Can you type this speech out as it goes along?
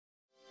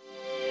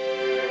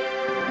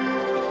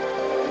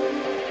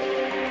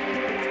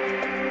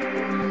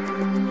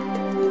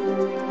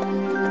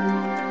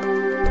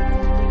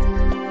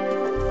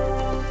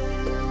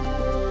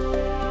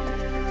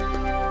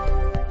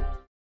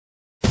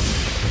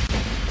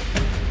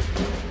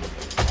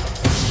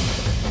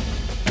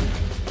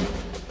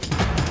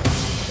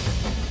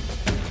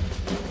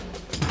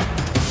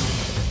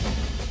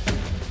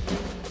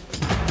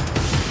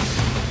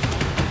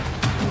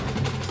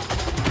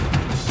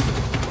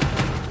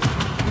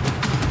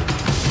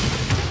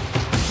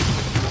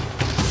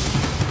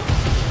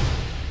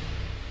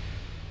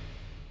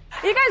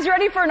guys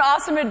ready for an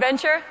awesome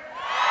adventure?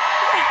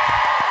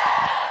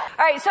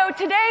 All right, so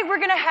today we're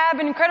going to have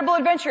an incredible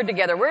adventure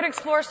together. We're going to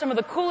explore some of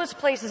the coolest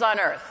places on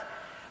Earth.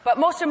 But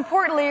most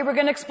importantly, we're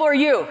going to explore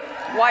you,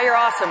 why you're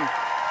awesome.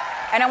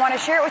 And I want to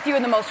share it with you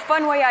in the most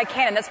fun way I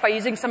can, and that's by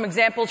using some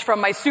examples from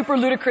my super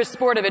ludicrous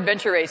sport of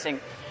adventure racing.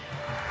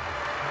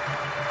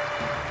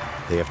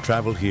 They have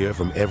traveled here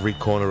from every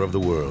corner of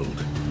the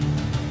world.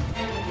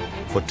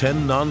 For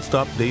 10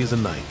 non-stop days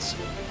and nights,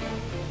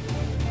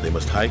 they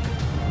must hike,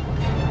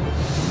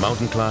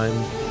 mountain climb,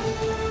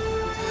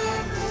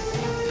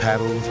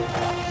 paddle,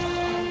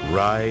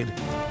 ride,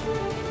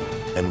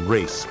 and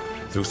race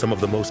through some of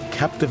the most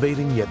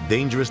captivating yet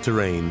dangerous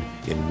terrain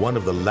in one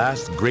of the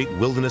last great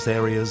wilderness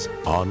areas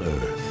on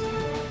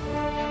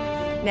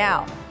Earth.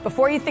 Now,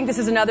 before you think this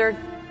is another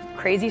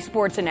crazy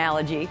sports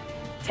analogy,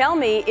 tell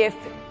me if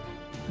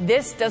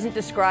this doesn't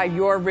describe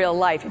your real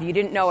life, if you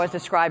didn't know I was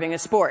describing a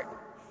sport.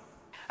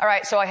 All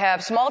right, so I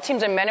have small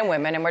teams of men and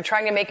women, and we're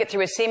trying to make it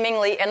through a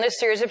seemingly endless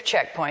series of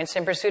checkpoints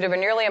in pursuit of a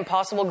nearly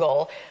impossible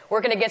goal,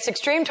 working against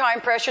extreme time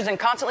pressures and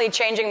constantly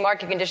changing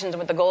market conditions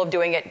with the goal of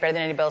doing it better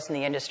than anybody else in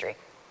the industry.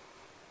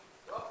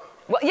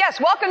 Well, yes,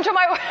 welcome to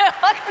my world.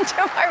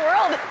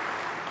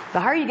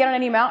 The higher you get on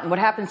any mountain, what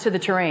happens to the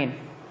terrain?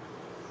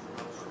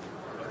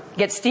 It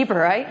gets steeper,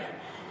 right?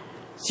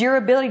 So your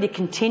ability to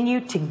continue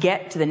to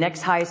get to the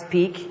next highest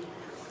peak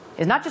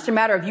is not just a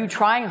matter of you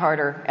trying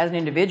harder as an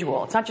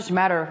individual. It's not just a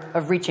matter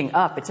of reaching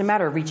up. It's a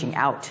matter of reaching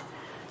out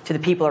to the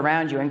people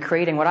around you and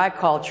creating what I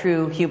call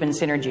true human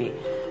synergy.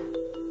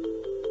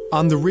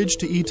 On the ridge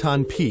to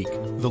Eton Peak,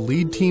 the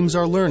lead teams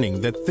are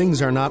learning that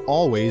things are not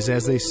always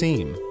as they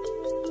seem.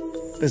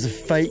 There's a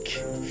fake,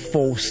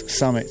 false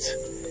summit.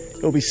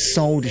 It'll be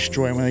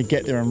soul-destroying when they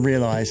get there and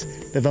realise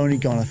they've only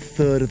gone a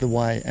third of the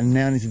way and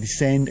now need to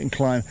descend and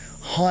climb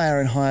higher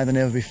and higher than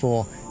ever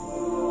before.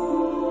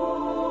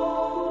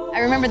 I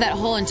remember that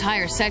whole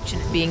entire section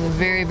being a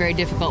very, very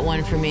difficult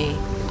one for me.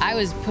 I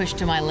was pushed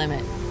to my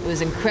limit. It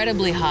was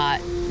incredibly hot.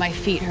 My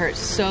feet hurt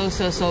so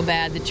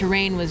bad. The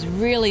terrain was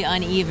really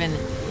uneven,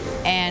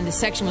 and the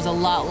section was a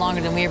lot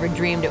longer than we ever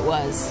dreamed it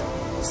was.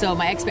 So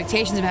my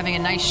expectations of having a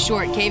nice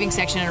short caving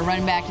section and a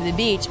run back to the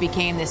beach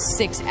became this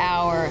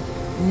 6-hour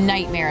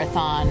night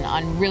marathon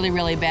on really,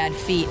 really bad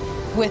feet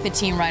with the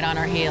team right on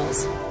our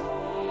heels.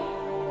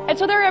 And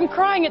so there I am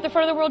crying at the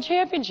front of the World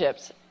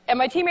Championships. And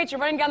my teammates are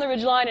running down the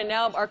ridgeline, and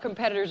now our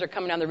competitors are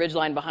coming down the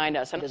ridgeline behind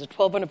us. And there's a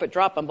 1,200-foot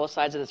drop on both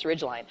sides of this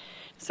ridgeline.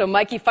 So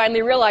Mikey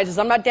finally realizes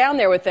I'm not down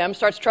there with them,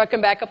 starts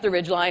trucking back up the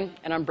ridgeline,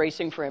 and I'm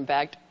bracing for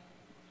impact.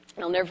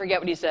 And I'll never forget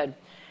what he said.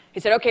 He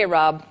said, "Okay,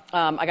 Rob,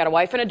 I got a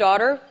wife and a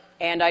daughter,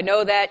 and I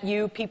know that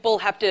you people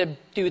have to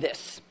do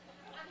this."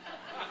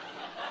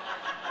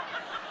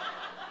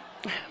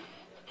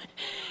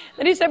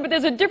 Then he said, "But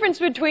there's a difference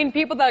between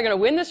people that are going to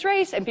win this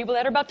race and people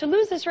that are about to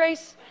lose this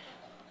race.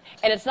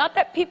 And it's not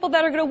that people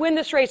that are going to win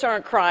this race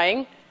aren't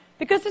crying,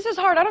 because this is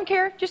hard. I don't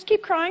care. Just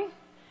keep crying.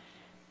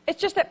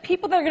 It's just that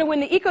people that are going to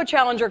win the Eco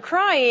Challenge are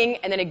crying."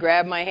 And then he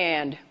grabbed my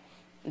hand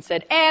and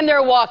said, "And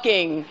they're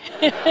walking."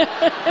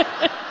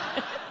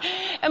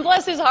 And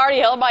bless his heart, he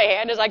held my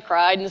hand as I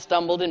cried and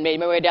stumbled and made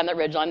my way down that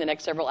ridgeline the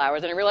next several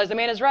hours. And I realized the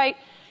man is right.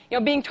 You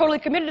know, being totally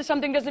committed to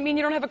something doesn't mean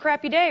you don't have a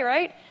crappy day,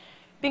 right?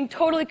 Being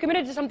totally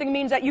committed to something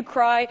means that you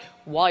cry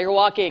while you're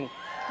walking.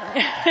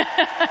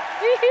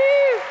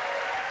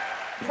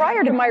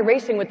 Prior to my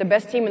racing with the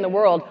best team in the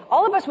world,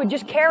 all of us would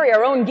just carry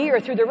our own gear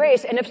through the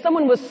race, and if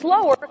someone was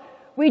slower,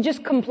 we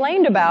just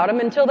complained about them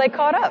until they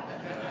caught up.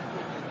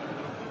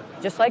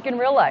 Just like in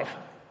real life.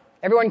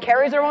 Everyone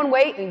carries their own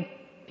weight, and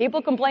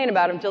people complain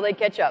about them until they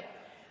catch up.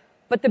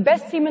 But the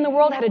best team in the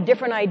world had a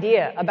different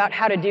idea about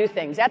how to do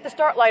things. At the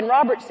start line,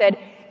 Robert said,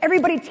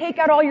 "Everybody take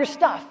out all your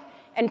stuff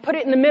and put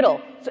it in the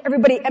middle." So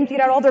everybody emptied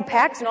out all their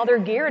packs and all their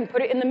gear and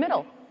put it in the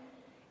middle.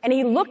 And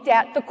he looked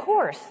at the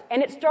course,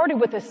 and it started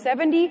with a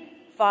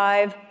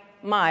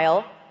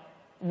 75-mile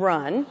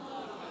run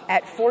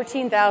at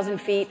 14,000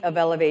 feet of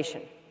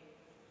elevation.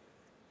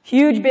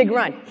 Huge, big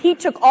run. He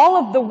took all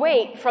of the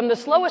weight from the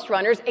slowest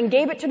runners and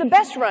gave it to the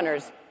best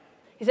runners.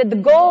 He said, "The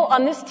goal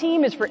on this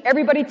team is for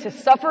everybody to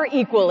suffer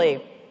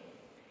equally."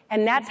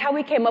 And that's how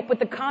we came up with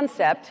the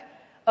concept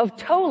of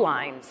tow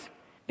lines.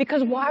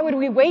 Because why would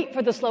we wait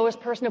for the slowest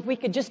person if we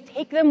could just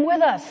take them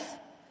with us?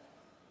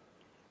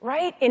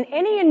 Right? In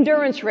any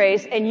endurance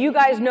race, and you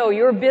guys know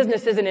your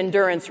business is an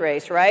endurance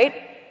race, right?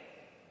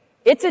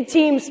 It's a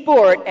team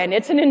sport, and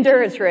it's an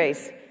endurance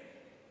race.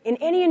 In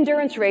any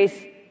endurance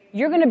race,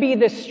 you're going to be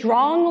the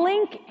strong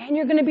link, and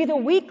you're going to be the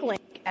weak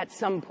link at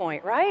some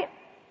point, right?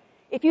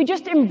 If you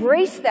just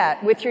embrace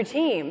that with your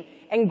team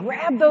and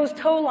grab those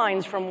tow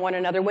lines from one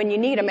another when you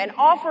need them and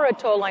offer a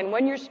tow line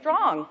when you're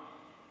strong,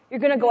 you're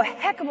going to go a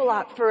heck of a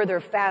lot further,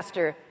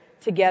 faster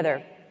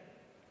together.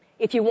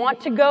 If you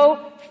want to go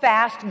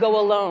fast, go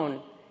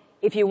alone.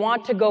 If you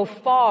want to go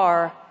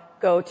far,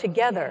 go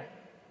together.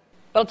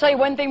 But I'll tell you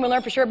one thing we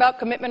learned for sure about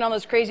commitment on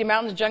those crazy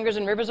mountains, jungles,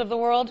 and rivers of the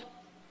world.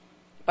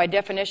 By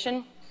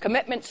definition,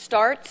 commitment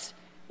starts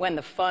when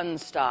the fun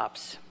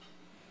stops.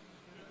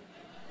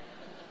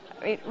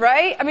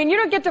 Right? I mean, you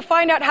don't get to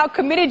find out how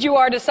committed you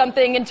are to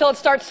something until it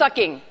starts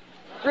sucking.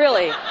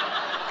 Really.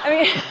 I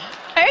mean,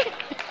 right?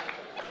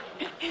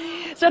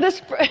 So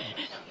this...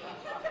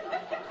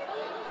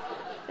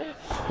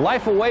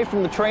 Life away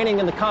from the training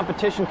and the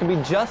competition can be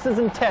just as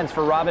intense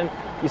for Robyn.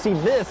 You see,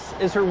 this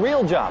is her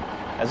real job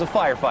as a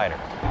firefighter.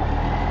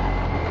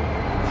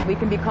 We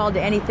can be called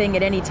to anything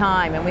at any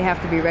time, and we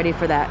have to be ready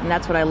for that. And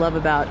that's what I love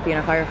about being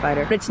a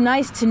firefighter. But it's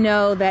nice to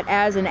know that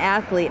as an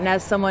athlete and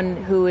as someone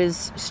who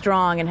is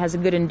strong and has a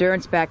good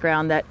endurance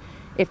background, that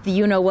if the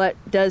you-know-what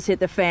does hit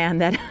the fan,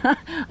 that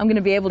I'm going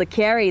to be able to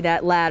carry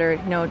that ladder,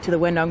 to the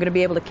window. I'm going to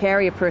be able to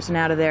carry a person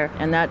out of there,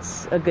 and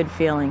that's a good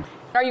feeling.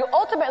 Are you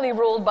ultimately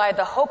ruled by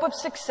the hope of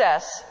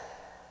success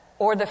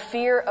or the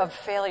fear of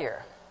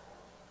failure?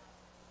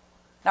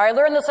 Now, I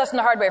learned this lesson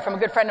the hard way from a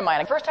good friend of mine.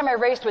 The first time I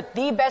raced with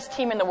the best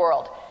team in the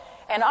world,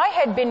 and I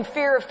had been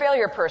fear of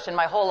failure person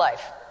my whole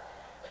life.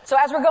 So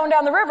as we're going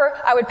down the river,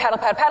 I would paddle,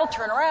 paddle, paddle,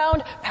 turn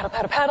around, paddle,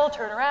 paddle, paddle,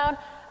 turn around.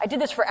 I did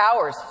this for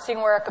hours, seeing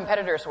where our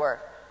competitors were.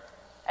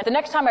 And the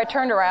next time I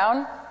turned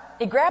around,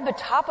 he grabbed the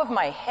top of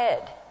my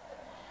head,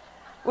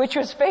 which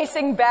was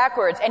facing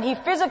backwards, and he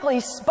physically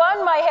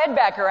spun my head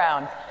back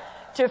around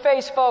to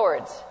face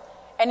forwards.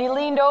 And he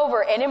leaned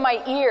over, and in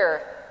my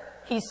ear,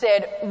 he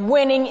said,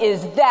 "Winning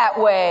is that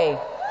way."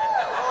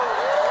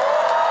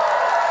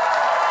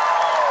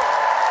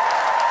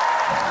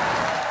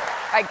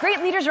 Right,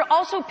 great leaders are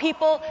also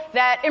people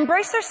that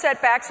embrace their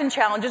setbacks and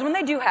challenges when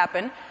they do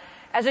happen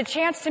as a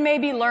chance to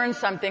maybe learn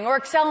something or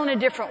excel in a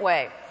different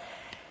way.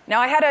 Now,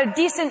 I had a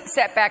decent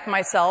setback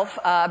myself.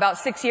 About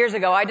 6 years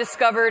ago, I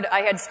discovered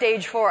I had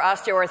stage 4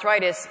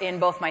 osteoarthritis in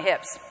both my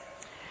hips.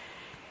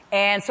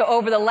 And so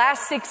over the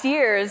last 6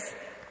 years,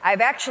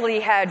 I've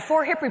actually had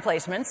 4 hip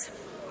replacements.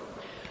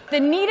 The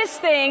neatest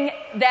thing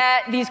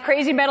that these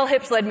crazy metal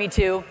hips led me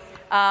to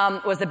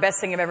was the best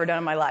thing I've ever done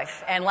in my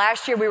life. And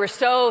last year, we were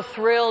so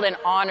thrilled and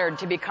honored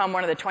to become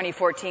one of the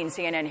 2014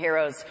 CNN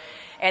Heroes.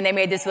 And they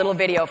made this little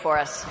video for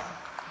us.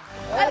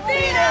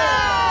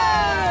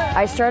 Athena!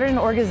 I started an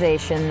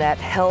organization that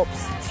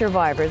helps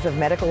survivors of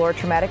medical or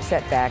traumatic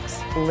setbacks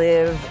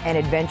live an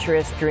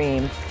adventurous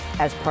dream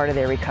as part of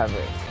their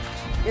recovery.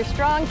 You're a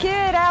strong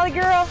kid, Allie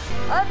girl.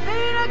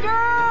 Athena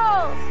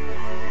girls!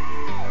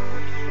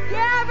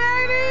 Yeah,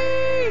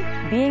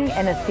 baby! Being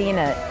an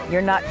Athena,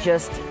 you're not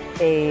just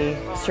a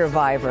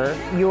survivor,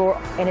 you're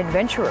an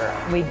adventurer.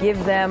 We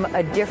give them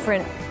a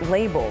different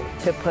label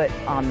to put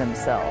on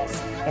themselves,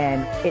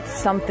 and it's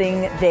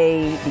something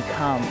they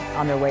become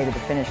on their way to the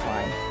finish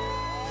line.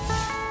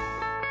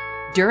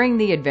 During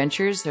the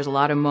adventures, there's a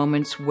lot of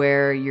moments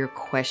where you're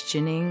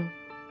questioning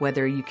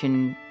whether you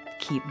can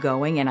keep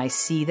going, and I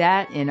see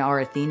that in our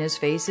Athena's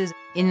faces.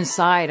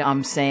 Inside,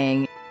 I'm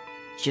saying,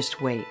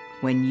 just wait.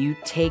 When you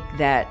take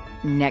that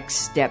next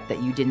step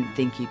that you didn't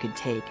think you could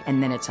take,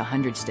 and then it's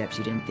 100 steps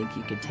you didn't think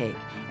you could take.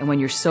 And when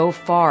you're so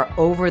far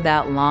over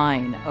that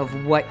line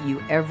of what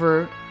you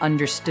ever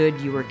understood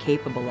you were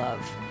capable of,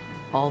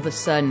 all of a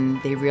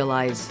sudden they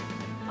realize,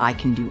 I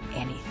can do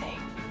anything.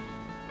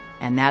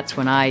 And that's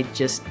when I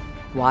just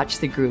watch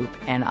the group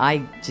and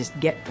I just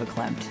get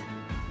verklempt.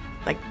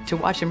 Like, to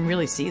watch them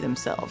really see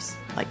themselves,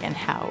 like, and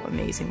how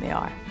amazing they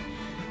are.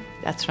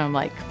 That's when I'm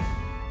like,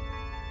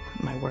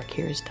 my work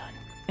here is done.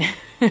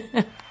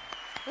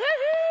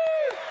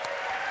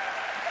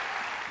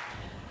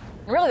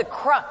 Really, the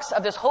crux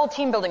of this whole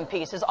team building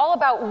piece is all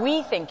about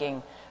we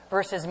thinking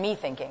versus me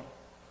thinking.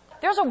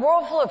 There's a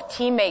world full of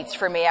teammates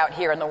for me out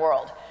here in the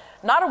world.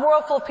 Not a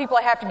world full of people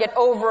I have to get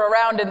over,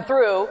 around, and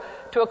through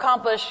to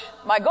accomplish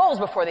my goals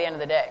before the end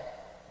of the day.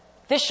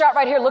 This shot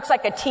right here looks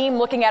like a team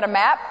looking at a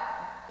map.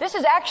 This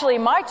is actually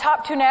my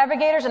top 2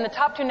 navigators and the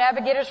top 2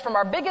 navigators from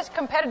our biggest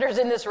competitors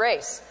in this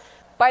race.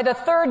 By the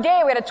 3rd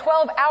day, we had a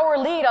 12-hour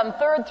lead on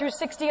 3rd through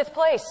 60th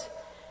place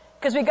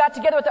because we got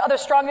together with the other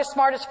strongest,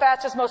 smartest,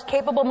 fastest, most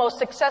capable, most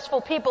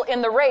successful people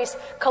in the race,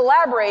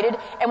 collaborated,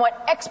 and went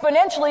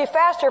exponentially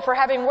faster for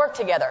having worked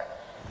together.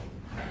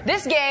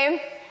 This game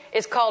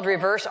is called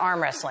reverse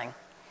arm wrestling.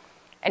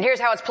 And here's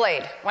how it's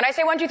played. When I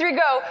say 1, 2, 3,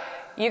 go,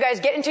 you guys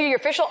get into your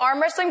official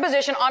arm wrestling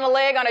position on a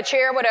leg, on a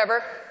chair,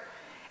 whatever.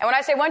 And when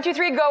I say 1, 2,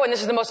 3, go, and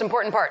this is the most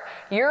important part,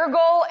 your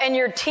goal and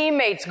your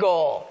teammate's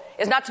goal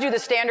is not to do the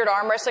standard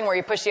arm wrestling where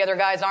you push the other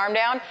guy's arm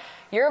down.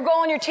 Your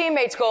goal and your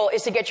teammate's goal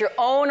is to get your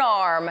own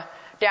arm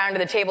down to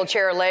the table,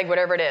 chair, or leg,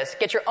 whatever it is.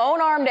 Get your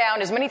own arm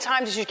down as many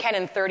times as you can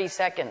in 30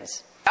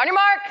 seconds. On your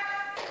mark,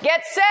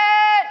 get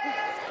set,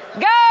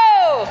 go!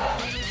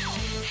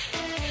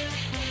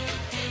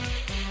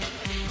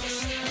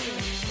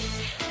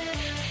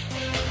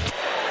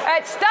 All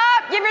right,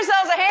 stop, give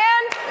yourselves a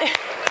hand.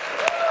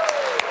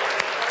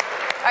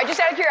 All right, just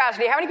out of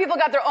curiosity, how many people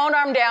got their own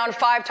arm down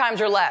 5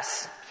 times or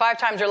less? 5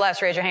 times or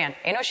less, raise your hand.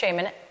 Ain't no shame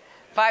in it.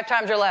 5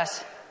 times or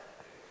less.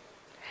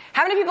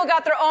 How many people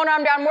got their own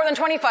arm down more than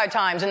 25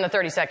 times in the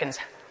 30 seconds?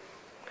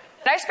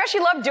 And I especially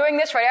love doing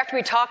this right after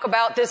we talk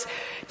about this,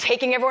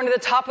 taking everyone to the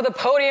top of the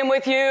podium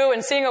with you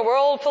and seeing a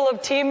world full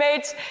of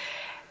teammates.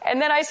 And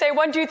then I say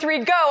 1, 2, 3,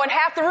 go, and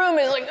half the room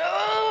is like,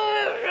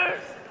 oh.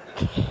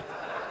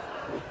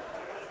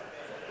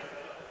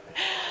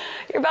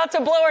 You're about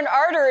to blow an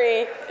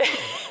artery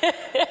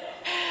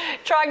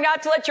trying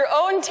not to let your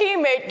own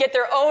teammate get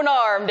their own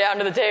arm down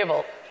to the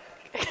table.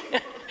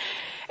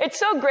 It's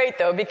so great,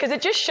 though, because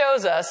it just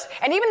shows us,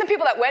 and even the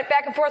people that went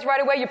back and forth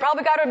right away, you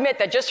probably got to admit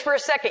that just for a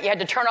second you had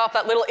to turn off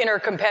that little inner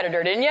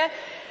competitor, didn't you? You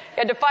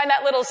had to find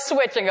that little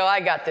switch and go, I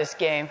got this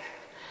game.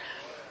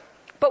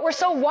 But we're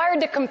so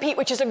wired to compete,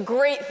 which is a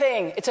great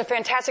thing. It's a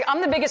fantastic,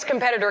 I'm the biggest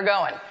competitor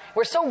going.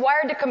 We're so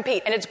wired to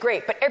compete, and it's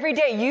great. But every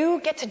day you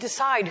get to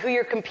decide who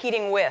you're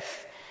competing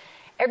with.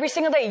 Every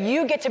single day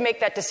you get to make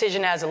that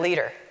decision as a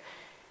leader.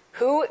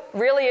 Who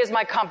really is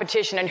my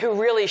competition and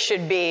who really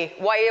should be,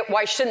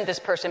 why shouldn't this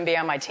person be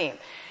on my team?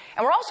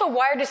 And we're also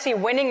wired to see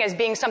winning as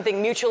being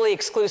something mutually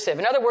exclusive.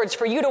 In other words,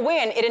 for you to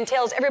win, it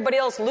entails everybody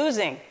else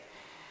losing.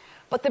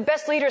 But the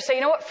best leaders say,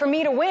 you know what, for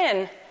me to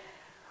win,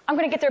 I'm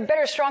going to get there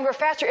better, stronger,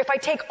 faster if I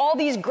take all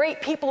these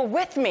great people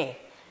with me. All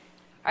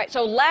right,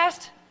 so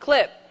last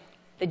clip,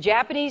 the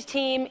Japanese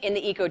team in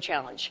the Eco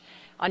Challenge.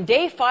 On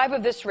day 5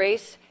 of this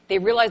race, they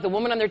realized the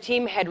woman on their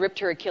team had ripped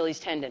her Achilles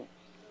tendon.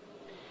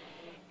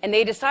 And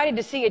they decided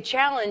to see a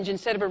challenge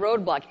instead of a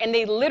roadblock. And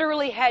they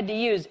literally had to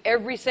use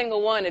every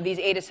single one of these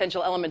 8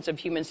 essential elements of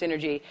human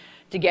synergy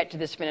to get to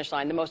this finish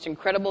line. The most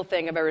incredible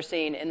thing I've ever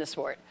seen in the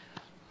sport.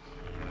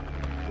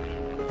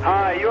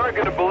 Hi, you aren't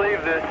going to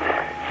believe this.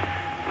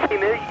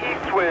 Team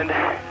Eastwind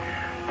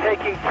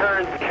taking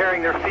turns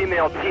carrying their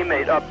female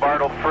teammate up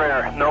Bartle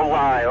Frere. No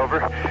lie, over.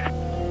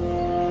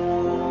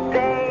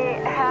 They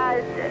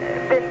had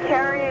been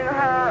carrying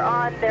her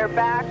on their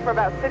back for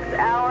about 6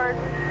 hours.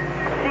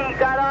 She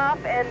got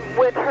off and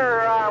with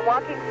her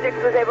walking sticks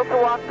was able to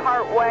walk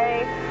part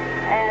way,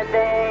 and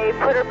they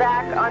put her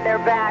back on their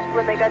back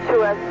when they got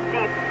to a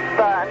steep,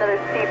 another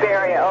steep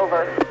area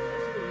over.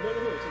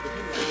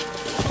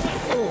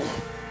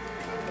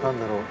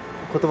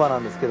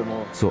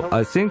 So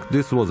I think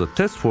this was a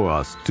test for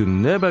us to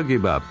never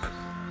give up,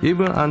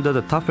 even under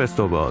the toughest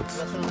of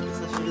odds.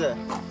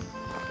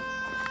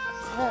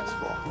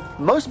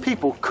 Most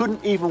people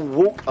couldn't even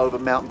walk over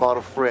Mount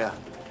Bartle Frere.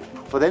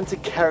 For them to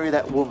carry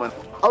that woman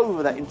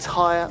over that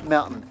entire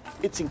mountain,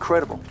 it's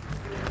incredible.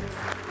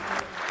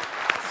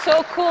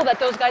 So cool that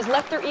those guys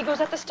left their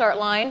egos at the start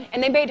line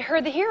and they made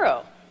her the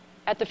hero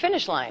at the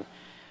finish line.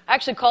 I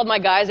actually called my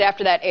guys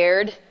after that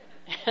aired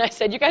and I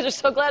said, you guys are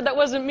so glad that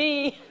wasn't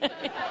me.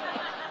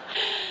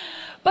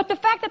 But the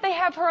fact that they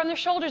have her on their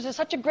shoulders is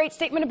such a great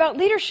statement about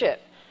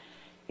leadership.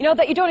 You know,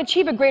 that you don't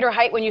achieve a greater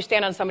height when you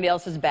stand on somebody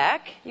else's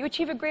back. You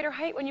achieve a greater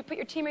height when you put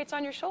your teammates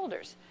on your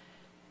shoulders.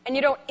 And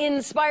you don't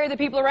inspire the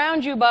people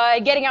around you by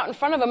getting out in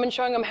front of them and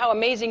showing them how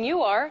amazing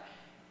you are.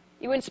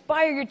 You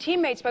inspire your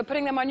teammates by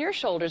putting them on your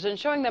shoulders and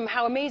showing them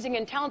how amazing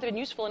and talented and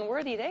useful and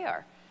worthy they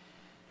are.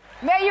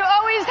 May you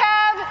always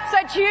have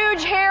such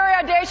huge, hairy,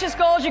 audacious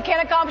goals you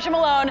can't accomplish them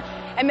alone.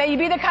 And may you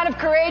be the kind of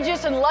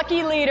courageous and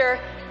lucky leader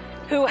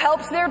who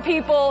helps their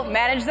people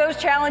manage those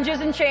challenges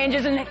and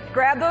changes and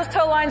grab those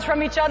toe lines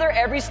from each other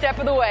every step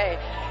of the way.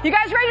 You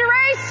guys ready to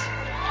race?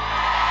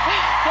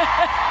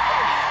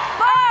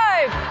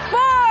 5,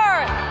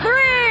 4,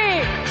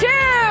 3, 2,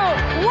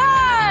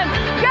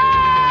 1, go!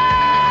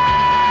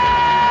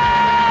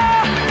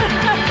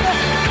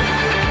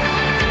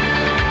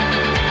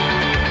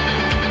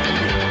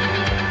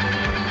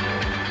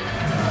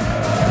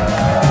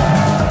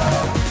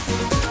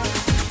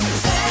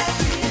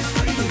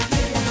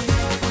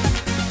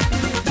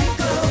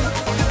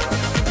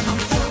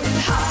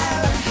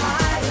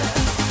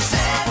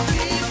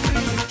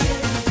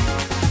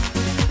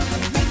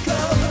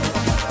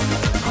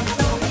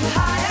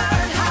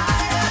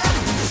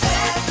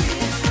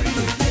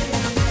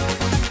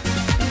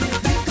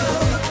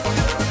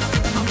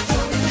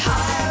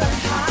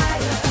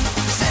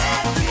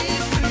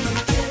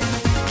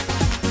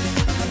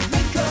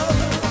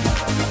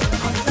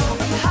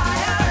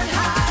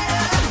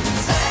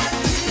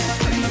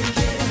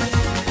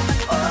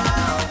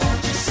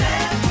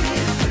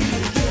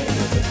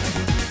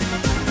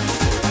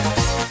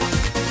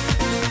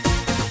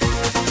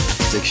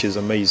 She's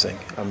amazing,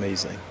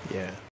 yeah.